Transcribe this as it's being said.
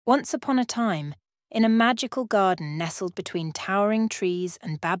Once upon a time, in a magical garden nestled between towering trees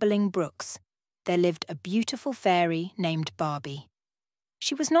and babbling brooks, there lived a beautiful fairy named Barbie.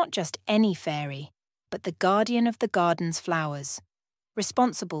 She was not just any fairy, but the guardian of the garden's flowers,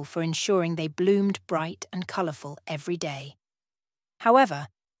 responsible for ensuring they bloomed bright and colourful every day. However,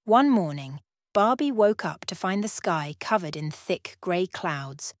 one morning, Barbie woke up to find the sky covered in thick grey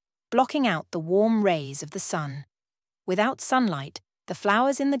clouds, blocking out the warm rays of the sun. Without sunlight, the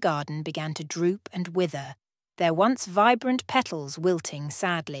flowers in the garden began to droop and wither, their once vibrant petals wilting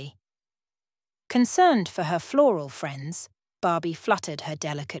sadly. Concerned for her floral friends, Barbie fluttered her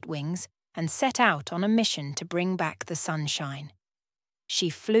delicate wings and set out on a mission to bring back the sunshine. She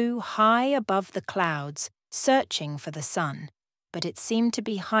flew high above the clouds, searching for the sun, but it seemed to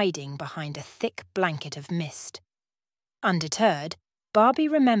be hiding behind a thick blanket of mist. Undeterred, Barbie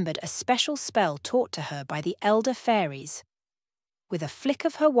remembered a special spell taught to her by the elder fairies. With a flick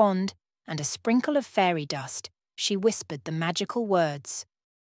of her wand and a sprinkle of fairy dust, she whispered the magical words.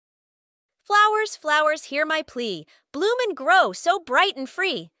 "Flowers, flowers, hear my plea. Bloom and grow so bright and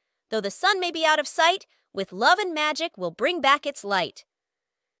free. Though the sun may be out of sight, with love and magic we'll bring back its light."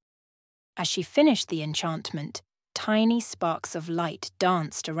 As she finished the enchantment, tiny sparks of light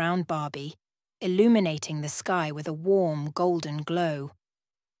danced around Barbie, illuminating the sky with a warm golden glow.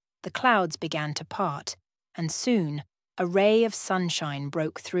 The clouds began to part, and soon a ray of sunshine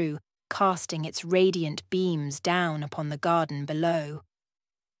broke through, casting its radiant beams down upon the garden below.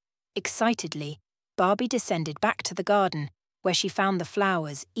 Excitedly, Barbie descended back to the garden, where she found the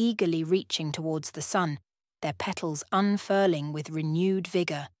flowers eagerly reaching towards the sun, their petals unfurling with renewed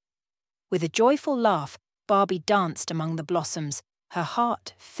vigour. With a joyful laugh, Barbie danced among the blossoms, her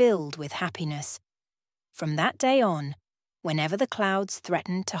heart filled with happiness. From that day on, whenever the clouds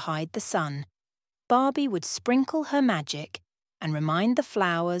threatened to hide the sun, Barbie would sprinkle her magic and remind the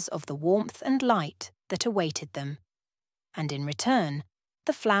flowers of the warmth and light that awaited them. And in return,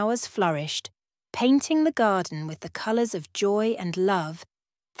 the flowers flourished, painting the garden with the colours of joy and love,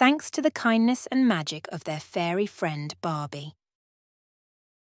 thanks to the kindness and magic of their fairy friend Barbie.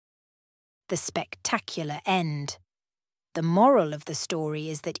 The spectacular end. The moral of the story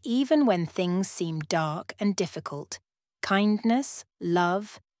is that even when things seem dark and difficult, kindness,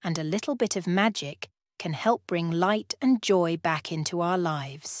 love, and a little bit of magic can help bring light and joy back into our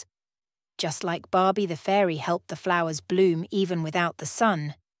lives. Just like Barbie the fairy helped the flowers bloom even without the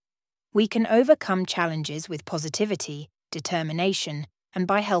sun, we can overcome challenges with positivity, determination, and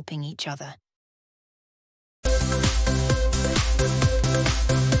by helping each other.